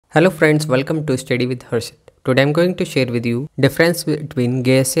Hello friends, welcome to Study with Harshit. Today I'm going to share with you difference between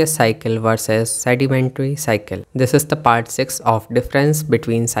gaseous cycle versus sedimentary cycle. This is the part 6 of difference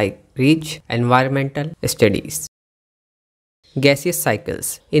between reach environmental studies. Gaseous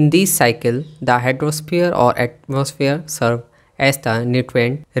cycles. In these cycles, the hydrosphere or atmosphere serve as the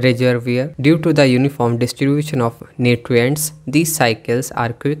nutrient reservoir. Due to the uniform distribution of nutrients, these cycles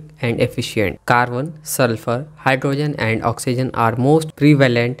are quick and efficient. Carbon, sulfur, hydrogen and oxygen are most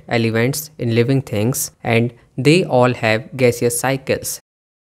prevalent elements in living things, and they all have gaseous cycles.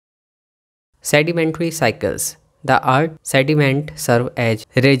 Sedimentary cycles. The earth sediment serve as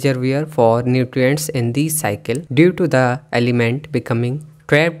reservoir for nutrients in this cycle due to the element becoming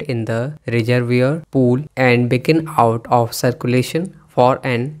trapped in the reservoir pool and begin out of circulation for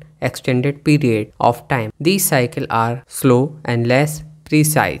an extended period of time. These cycles are slow and less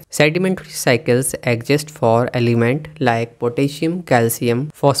precise. Sedimentary cycles exist for elements like potassium, calcium,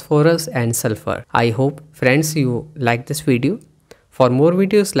 phosphorus and sulfur. I hope friends you like this video. For more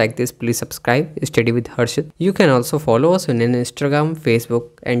videos like this, please subscribe, Study with Harshit. You can also follow us on Instagram, Facebook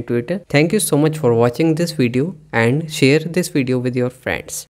and Twitter. Thank you so much for watching this video and share this video with your friends.